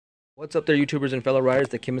What's up there, YouTubers and fellow riders?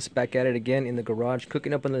 The chemist back at it again in the garage,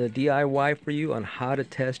 cooking up another DIY for you on how to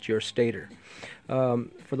test your stator. For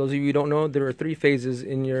those of you who don't know, there are three phases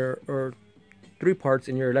in your, or three parts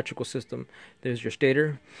in your electrical system. There's your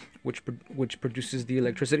stator, which produces the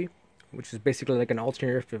electricity, which is basically like an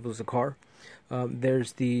alternator if it was a car.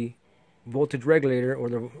 There's the voltage regulator, or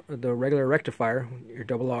the regular rectifier, your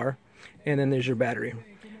double R, and then there's your battery.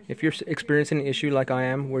 If you're experiencing an issue like I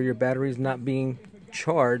am, where your battery is not being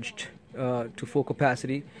charged to full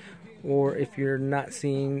capacity, or if you're not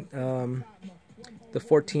seeing the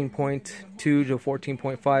 14.2 to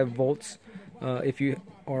 14.5 volts, if you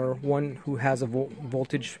are one who has a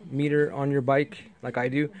voltage meter on your bike like I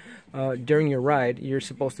do, during your ride you're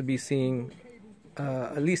supposed to be seeing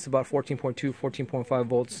at least about 14.2, 14.5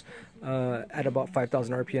 volts at about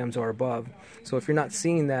 5,000 RPMs or above. So if you're not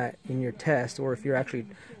seeing that in your test, or if you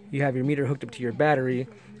have your meter hooked up to your battery,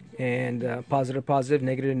 and positive, positive,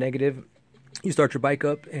 negative, negative, you start your bike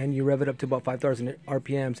up and you rev it up to about 5,000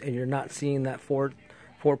 RPMs, and you're not seeing that 4.2,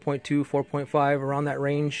 4.5 around that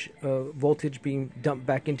range of voltage being dumped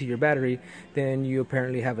back into your battery, then you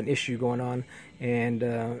apparently have an issue going on, and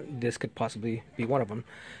this could possibly be one of them.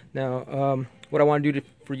 Now, what I want to do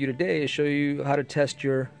for you today is show you how to test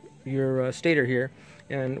your stator here.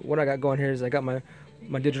 And what I got going here is I got my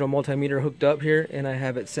digital multimeter hooked up here, and I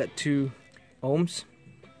have it set to ohms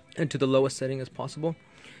and to the lowest setting as possible,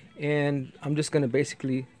 and I'm just going to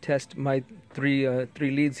basically test my three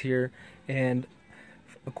leads here. And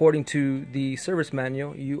according to the service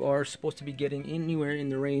manual, you are supposed to be getting anywhere in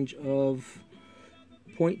the range of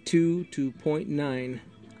 0.2 to 0.9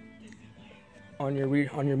 on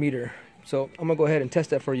your meter. So I'm gonna go ahead and test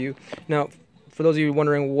that for you. Now, for those of you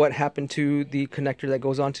wondering what happened to the connector that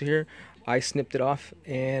goes onto here, I snipped it off,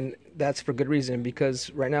 and that's for good reason,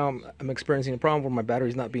 because right now I'm experiencing a problem where my battery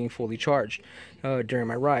is not being fully charged during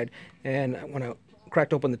my ride. And when I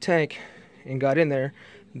cracked open the tank and got in there,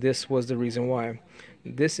 this was the reason why.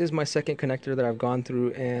 This is my second connector that I've gone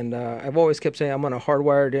through, and I've always kept saying I'm going to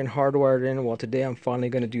hardwire it in. Well, today I'm finally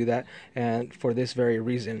going to do that, and for this very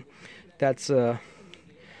reason. That's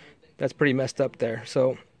pretty messed up there.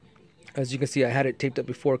 So as you can see, I had it taped up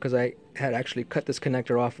before because I had actually cut this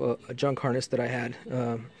connector off a junk harness that I had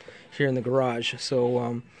here in the garage.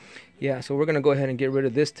 So yeah, so we're going to go ahead and get rid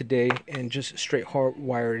of this today and just straight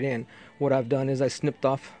hardwire it in. What I've done is I snipped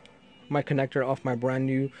off my connector off my brand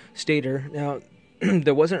new stator. Now,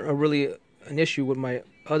 there wasn't really an issue with my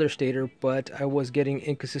other stator, but I was getting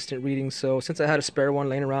inconsistent readings. So since I had a spare one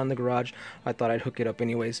laying around in the garage, I thought I'd hook it up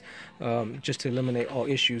anyways, just to eliminate all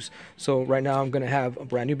issues. So right now I'm going to have a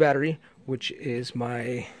brand new battery, which is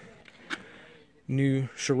my new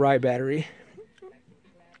Shirai battery,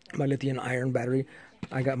 my lithium iron battery.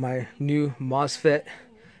 I got my new MOSFET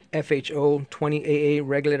FHO 20AA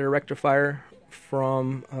regulator rectifier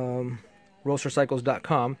from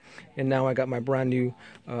roastercycles.com, and now I got my brand new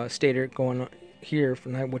stator going here,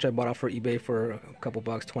 which I bought off for eBay for a couple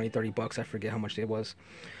bucks, 20, 30 bucks, I forget how much it was.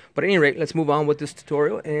 But at any rate, let's move on with this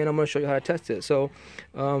tutorial, and I'm going to show you how to test it. So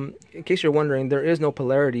in case you're wondering, there is no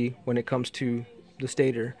polarity when it comes to the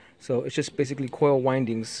stator, so it's just basically coil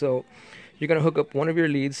windings. So you're going to hook up one of your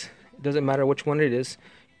leads, it doesn't matter which one it is,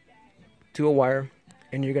 to a wire,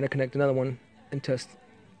 and you're going to connect another one and test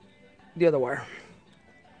the other wire.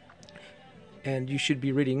 And you should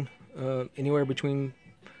be reading anywhere between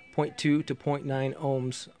 0.2 to 0.9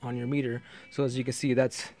 ohms on your meter. So as you can see,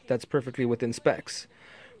 that's perfectly within specs.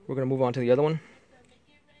 We're going to move on to the other one.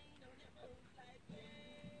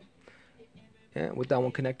 And with that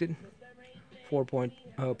one connected,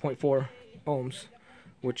 0.4 ohms,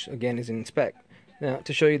 which again is in spec. Now,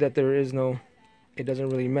 to show you that it doesn't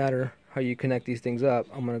really matter how you connect these things up,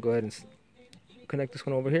 I'm going to go ahead and connect this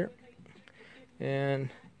one over here and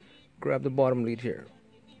grab the bottom lead here.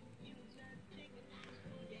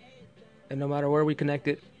 And no matter where we connect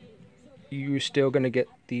it, you're still going to get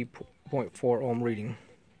the 0.4 ohm reading.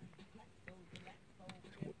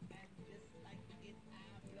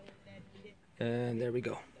 And there we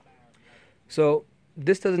go. So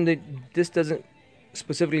this doesn't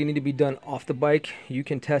specifically need to be done off the bike. You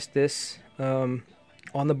can test this on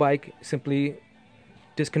the bike. Simply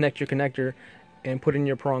disconnect your connector and put in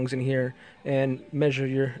your prongs in here and measure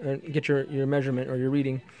get your measurement or your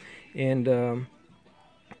reading. And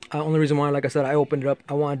the only reason why, like I said, I opened it up,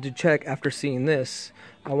 I wanted to check after seeing this.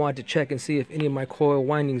 I wanted to check and see if any of my coil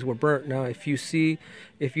windings were burnt. Now, if you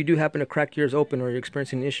do happen to crack yours open, or you're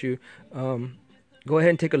experiencing an issue, go ahead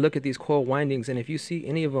and take a look at these coil windings, and if you see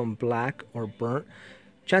any of them black or burnt,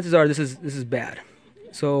 chances are this is bad.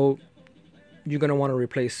 So you're going to want to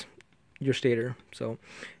replace your stator. So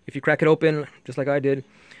if you crack it open, just like I did,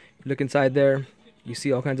 Look inside there, you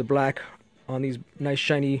see all kinds of black on these nice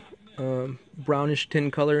shiny brownish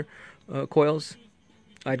tin color coils.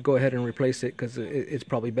 I'd go ahead and replace it because it's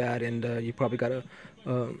probably bad, and you probably got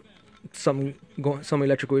some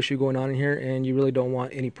electrical issue going on in here, and you really don't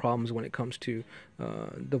want any problems when it comes to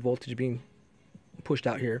the voltage being pushed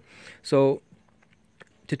out here. So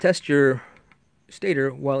to test your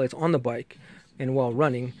stator while it's on the bike and while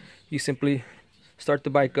running, you simply start the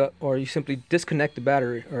bike up, or you simply disconnect the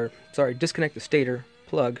battery, or sorry, disconnect the stator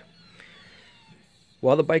plug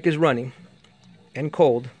while the bike is running and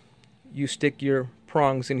cold. You stick your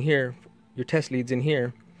prongs in here, your test leads in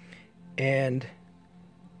here, and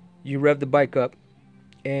you rev the bike up.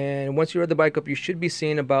 And once you rev the bike up, you should be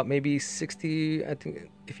seeing about maybe 60, I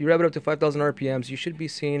think if you rev it up to 5,000 RPMs, you should be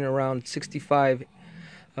seeing around 65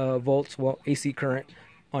 volts, well, AC current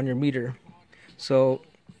on your meter. So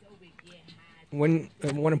one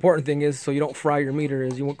important thing is, so you don't fry your meter,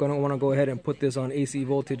 is you're going to want to go ahead and put this on AC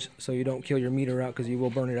voltage so you don't kill your meter out, because you will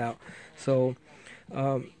burn it out. So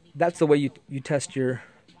that's the way you test your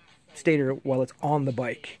stator while it's on the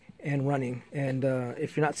bike and running. And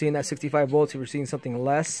if you're not seeing that 65 volts, if you're seeing something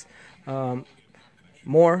less,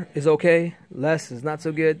 more is okay, less is not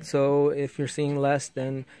so good. So if you're seeing less,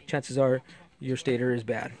 then chances are your stator is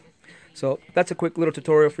bad. So that's a quick little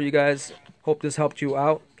tutorial for you guys. Hope this helped you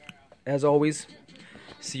out. As always,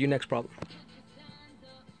 see you next problem.